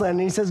promised land.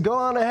 And he says, go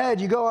on ahead,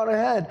 you go on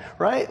ahead,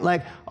 right?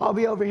 Like, I'll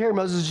be over here,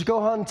 Moses, you go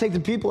on and take the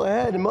people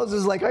ahead. And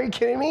Moses is like, are you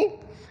kidding me?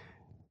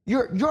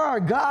 You're our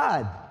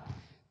God.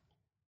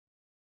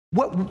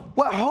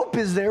 What hope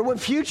is there? What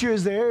future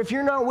is there if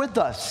you're not with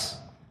us?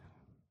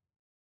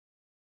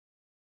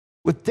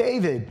 With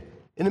David,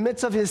 in the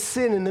midst of his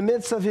sin, in the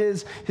midst of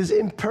his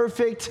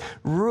imperfect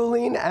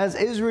ruling as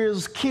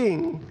Israel's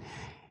king,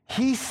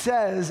 he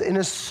says in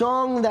a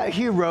song that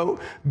he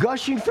wrote,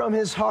 gushing from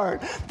his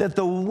heart, that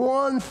the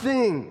one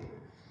thing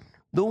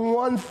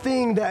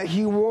that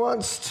he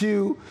wants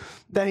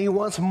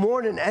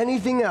more than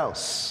anything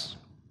else,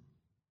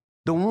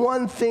 the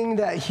one thing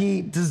that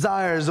he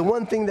desires, the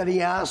one thing that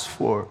he asks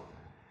for,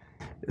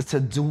 is to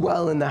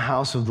dwell in the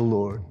house of the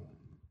Lord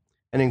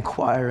and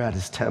inquire at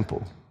his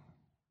temple.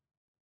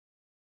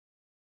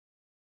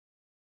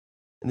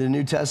 In the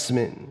New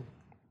Testament,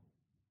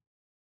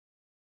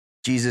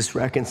 Jesus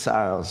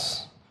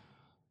reconciles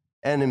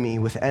enemy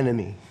with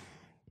enemy.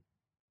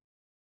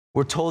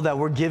 We're told that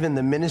we're given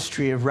the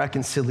ministry of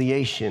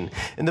reconciliation.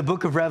 In the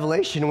book of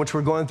Revelation, which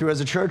we're going through as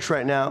a church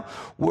right now,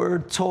 we're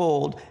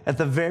told at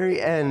the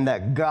very end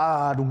that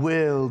God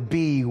will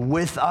be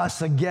with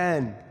us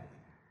again.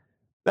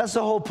 That's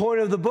the whole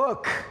point of the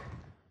book.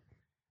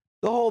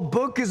 The whole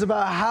book is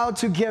about how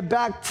to get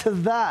back to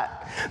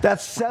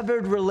that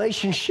severed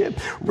relationship,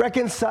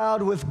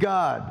 reconciled with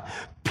God,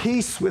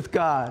 peace with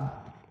God,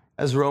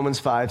 as Romans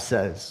 5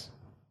 says.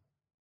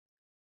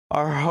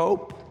 Our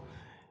hope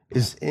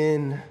is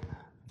in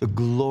the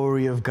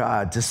glory of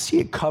God, to see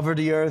it cover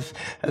the earth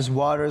as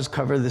waters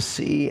cover the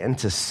sea, and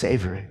to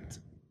savor it.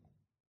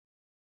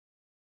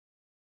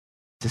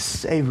 To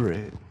savor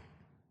it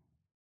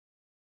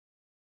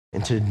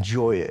and to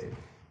enjoy it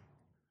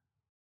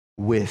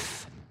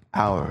with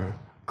our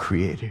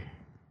Creator.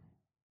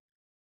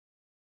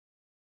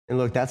 And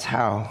look, that's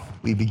how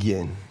we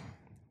begin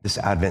this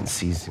Advent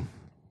season.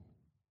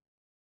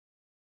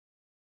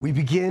 We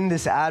begin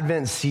this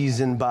Advent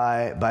season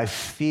by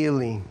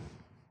feeling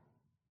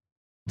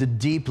the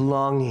deep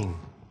longing,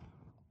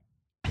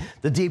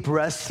 the deep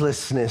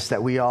restlessness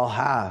that we all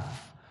have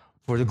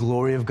for the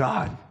glory of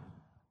God.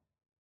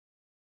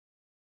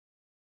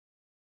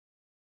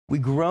 We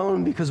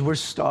groan because we're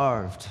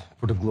starved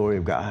for the glory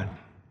of God.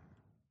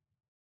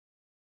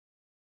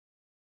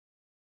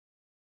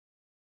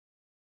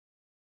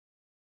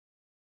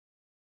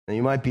 And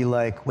you might be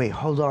like, wait,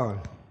 hold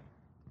on.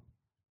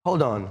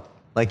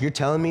 Like, you're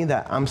telling me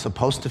that I'm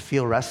supposed to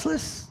feel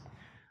restless,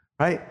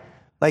 right?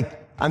 Like,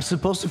 I'm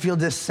supposed to feel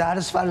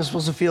dissatisfied. I'm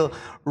supposed to feel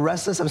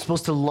restless. I'm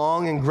supposed to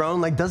long and groan.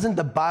 Like, doesn't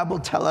the Bible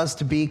tell us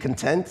to be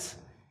content?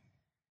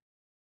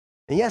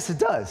 And yes, it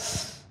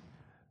does.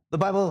 The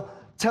Bible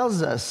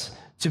tells us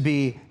to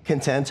be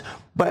content.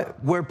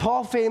 But where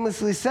Paul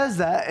famously says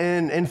that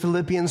in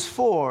Philippians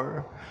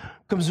 4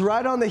 comes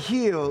right on the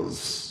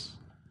heels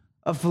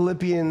of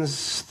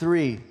Philippians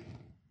 3.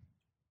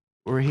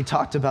 Where he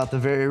talked about the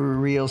very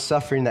real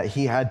suffering that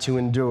he had to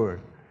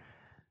endure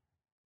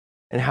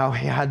and how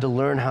he had to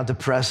learn how to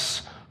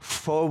press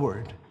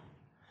forward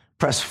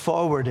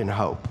in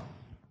hope.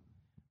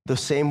 The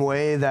same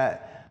way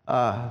that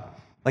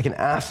like an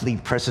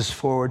athlete presses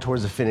forward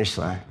towards the finish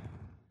line.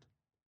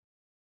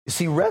 You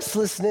see,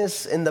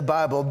 restlessness in the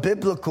Bible,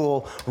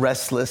 biblical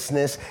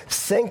restlessness,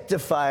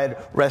 sanctified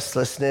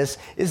restlessness,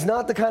 is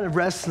not the kind of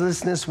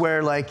restlessness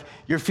where like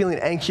you're feeling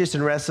anxious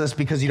and restless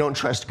because you don't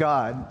trust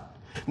God.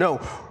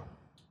 No,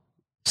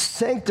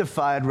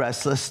 sanctified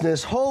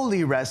restlessness,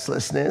 holy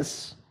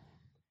restlessness,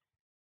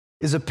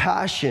 is a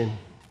passion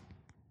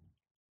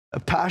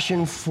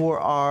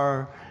for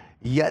our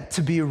yet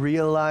to be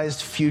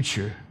realized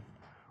future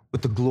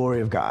with the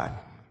glory of God.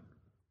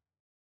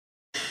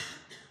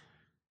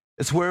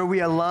 It's where we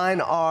align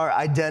our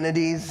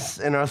identities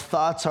and our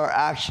thoughts, our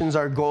actions,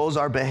 our goals,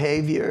 our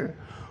behavior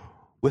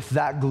with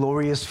that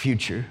glorious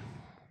future.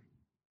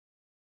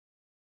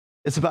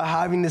 It's about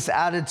having this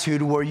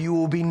attitude where you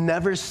will be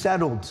never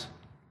settled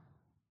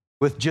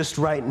with just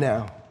right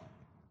now.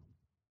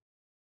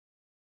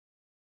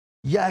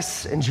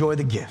 Yes, enjoy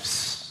the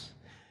gifts.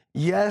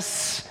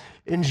 Yes,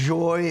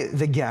 enjoy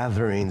the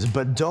gatherings,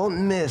 but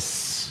don't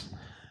miss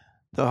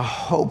the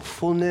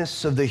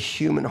hopefulness of the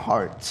human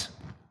heart.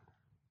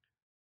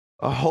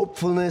 A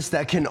hopefulness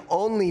that can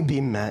only be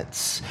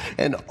met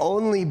and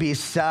only be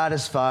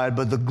satisfied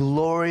by the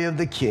glory of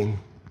the King.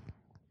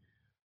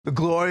 The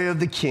glory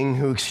of the King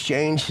who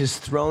exchanged his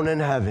throne in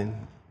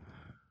heaven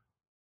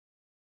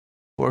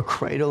for a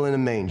cradle in a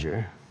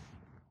manger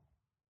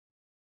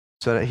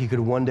so that he could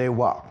one day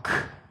walk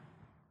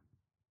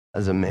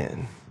as a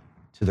man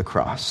to the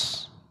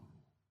cross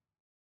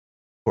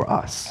for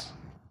us.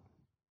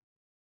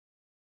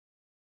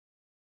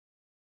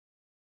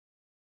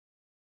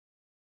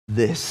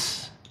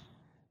 This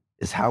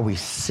is how we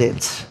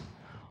sit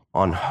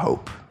on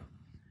hope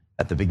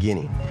at the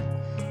beginning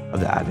of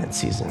the Advent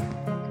season.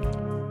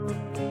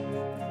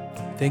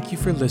 Thank you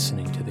for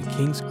listening to the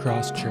King's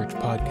Cross Church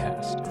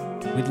podcast.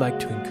 We'd like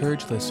to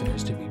encourage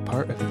listeners to be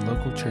part of a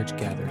local church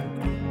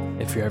gathering.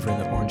 If you're ever in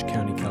the Orange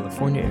County,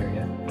 California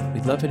area,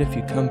 we'd love it if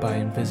you come by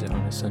and visit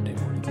on a Sunday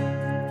morning.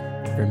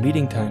 For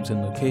meeting times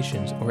and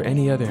locations or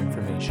any other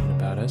information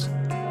about us,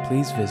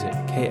 please visit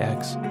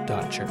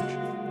kx.church.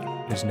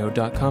 There's no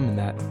 .com in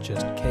that,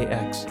 just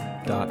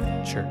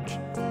kx.church.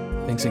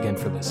 Thanks again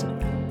for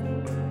listening.